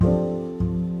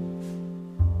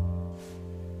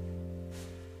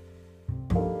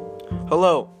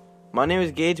Hello, my name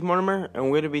is Gage Mortimer, and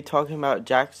we're going to be talking about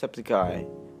Jacksepticeye,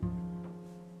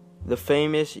 the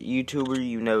famous YouTuber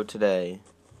you know today.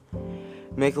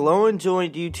 McLowan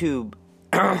joined YouTube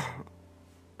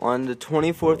on the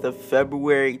 24th of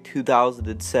February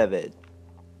 2007.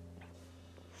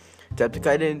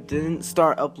 Jacksepticeye didn't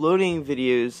start uploading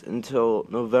videos until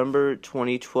November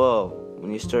 2012,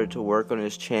 when he started to work on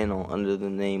his channel under the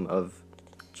name of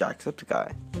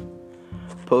Jacksepticeye,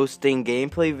 posting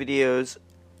gameplay videos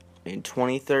in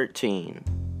 2013.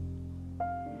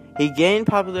 He gained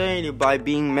popularity by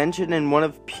being mentioned in one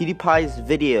of PewDiePie's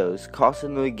videos,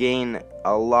 causing him to gain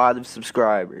a lot of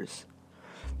subscribers.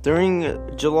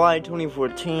 During July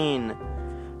 2014,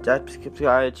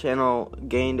 Jacksepticeye channel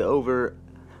gained over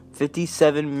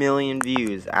 57 million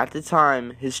views. At the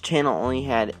time, his channel only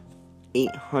had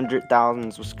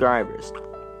 800,000 subscribers.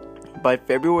 By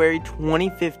February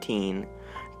 2015,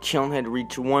 the channel had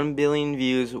reached 1 billion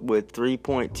views with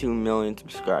 3.2 million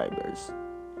subscribers.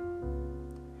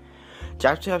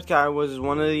 Jacksepticeye was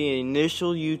one of the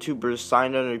initial YouTubers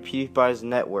signed under PewDiePie's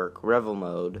network, Revel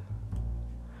Mode.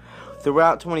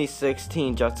 Throughout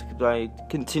 2016, Jacksepticeye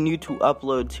continued to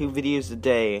upload 2 videos a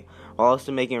day, while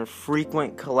also making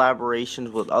frequent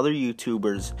collaborations with other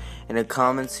YouTubers in a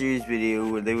common series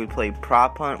video where they would play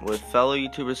prop hunt with fellow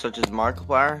YouTubers such as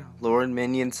Markiplier, Lord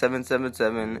Minion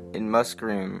 777, and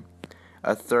Muskroom,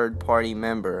 a third-party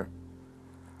member.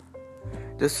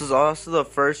 This was also the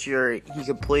first year he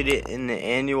completed in the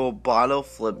annual bottle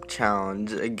flip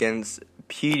challenge against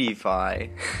PewDiePie.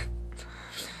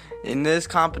 In this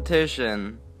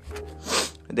competition,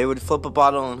 they would flip a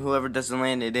bottle, and whoever doesn't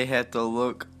land it, they have to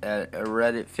look at a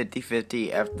Reddit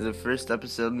 50-50 after the first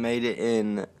episode made it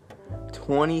in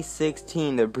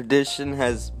 2016. The prediction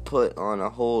has put on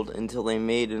a hold until they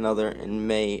made another in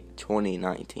May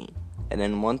 2019. And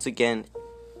then once again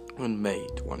in May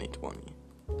 2020.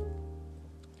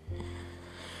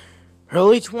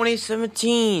 Early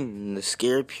 2017, the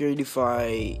scare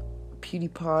PewDiePie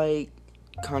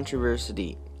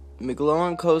controversy.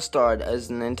 McLowan co-starred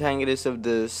as an antagonist of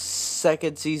the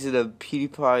second season of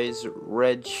PewDiePie's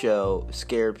Red Show,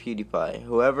 Scare PewDiePie.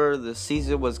 However, the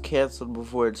season was cancelled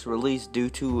before its release due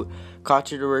to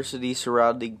controversy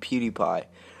surrounding PewDiePie.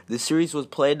 The series was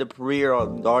planned to premiere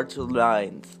on March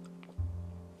 9th,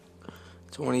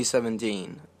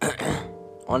 2017.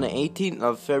 On the 18th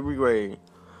of February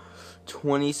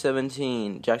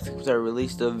 2017, Jacksepticeye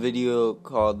released a video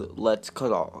called Let's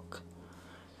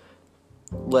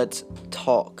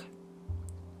Talk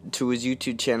to his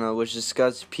YouTube channel, which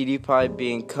discussed PewDiePie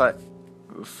being cut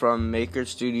from Maker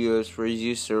Studios for his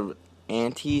use of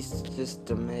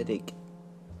anti-Semitic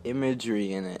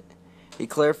imagery in it. He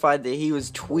clarified that he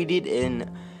was tweeted in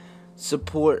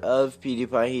support of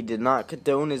PewDiePie. He did not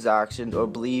condone his actions or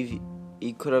believe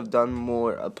he could have done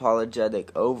more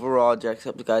apologetic. Overall,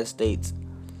 Jacksepticeye states,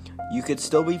 "You could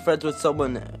still be friends with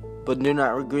someone, but do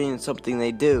not agree on something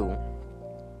they do.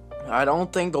 I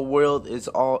don't think the world is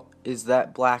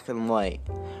that black and white."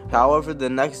 However, the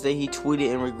next day he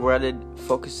tweeted and regretted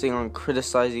focusing on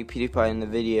criticizing PewDiePie in the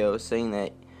video, saying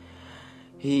that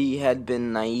he had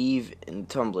been naive in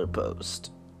Tumblr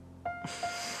post.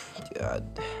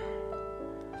 God.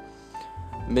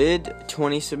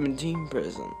 Mid-2017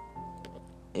 present.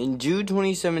 In June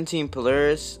 2017,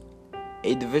 Polaris,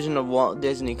 a division of Walt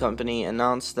Disney Company,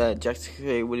 announced that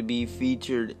Jacksepticeye would be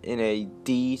featured in a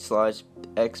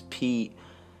D/XP,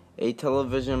 a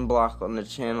television block on the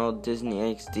channel Disney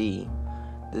XD.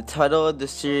 The title of the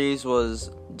series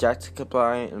was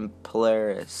Jacksepticeye and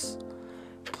Polaris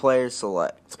Player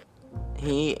Select.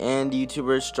 He and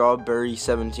YouTuber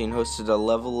Strawberry17 hosted a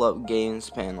Level Up Games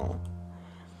panel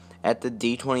at the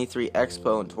D23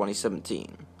 Expo in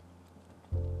 2017.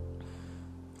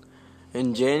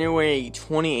 In January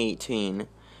 2018,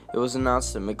 it was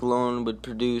announced that McLowan would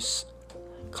produce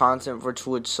content for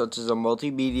Twitch, such as a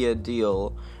multimedia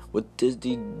deal with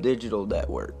Disney Digital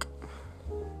Network.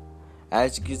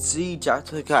 As you can see,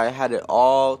 Jacksepticeye had it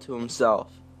all to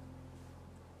himself.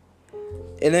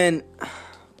 And then,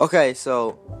 okay,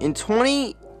 so in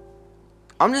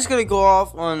I'm just gonna go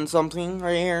off on something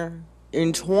right here.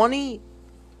 In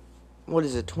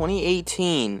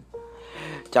 2018,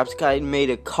 Jacksepticeye made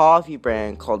a coffee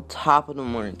brand called Top of the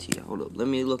Morning Tea. Hold up, let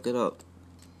me look it up.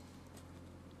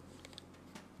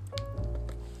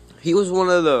 He was one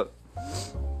of the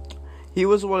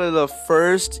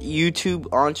first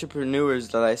YouTube entrepreneurs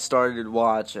that I started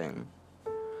watching.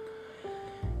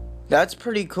 That's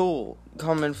pretty cool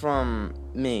coming from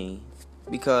me,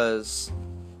 because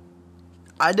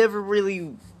I never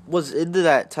really was into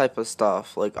that type of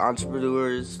stuff, like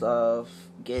entrepreneur stuff,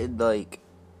 getting like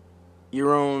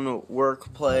your own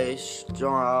workplace,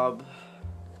 job.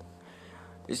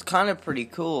 It's kind of pretty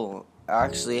cool,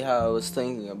 actually, how I was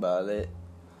thinking about it.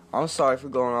 I'm sorry for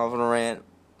going off on a rant,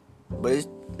 but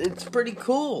it's pretty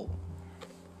cool.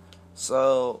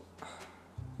 So,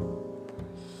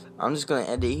 I'm just going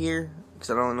to end it here, because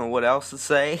I don't know what else to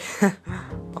say.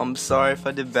 I'm sorry if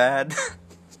I did bad.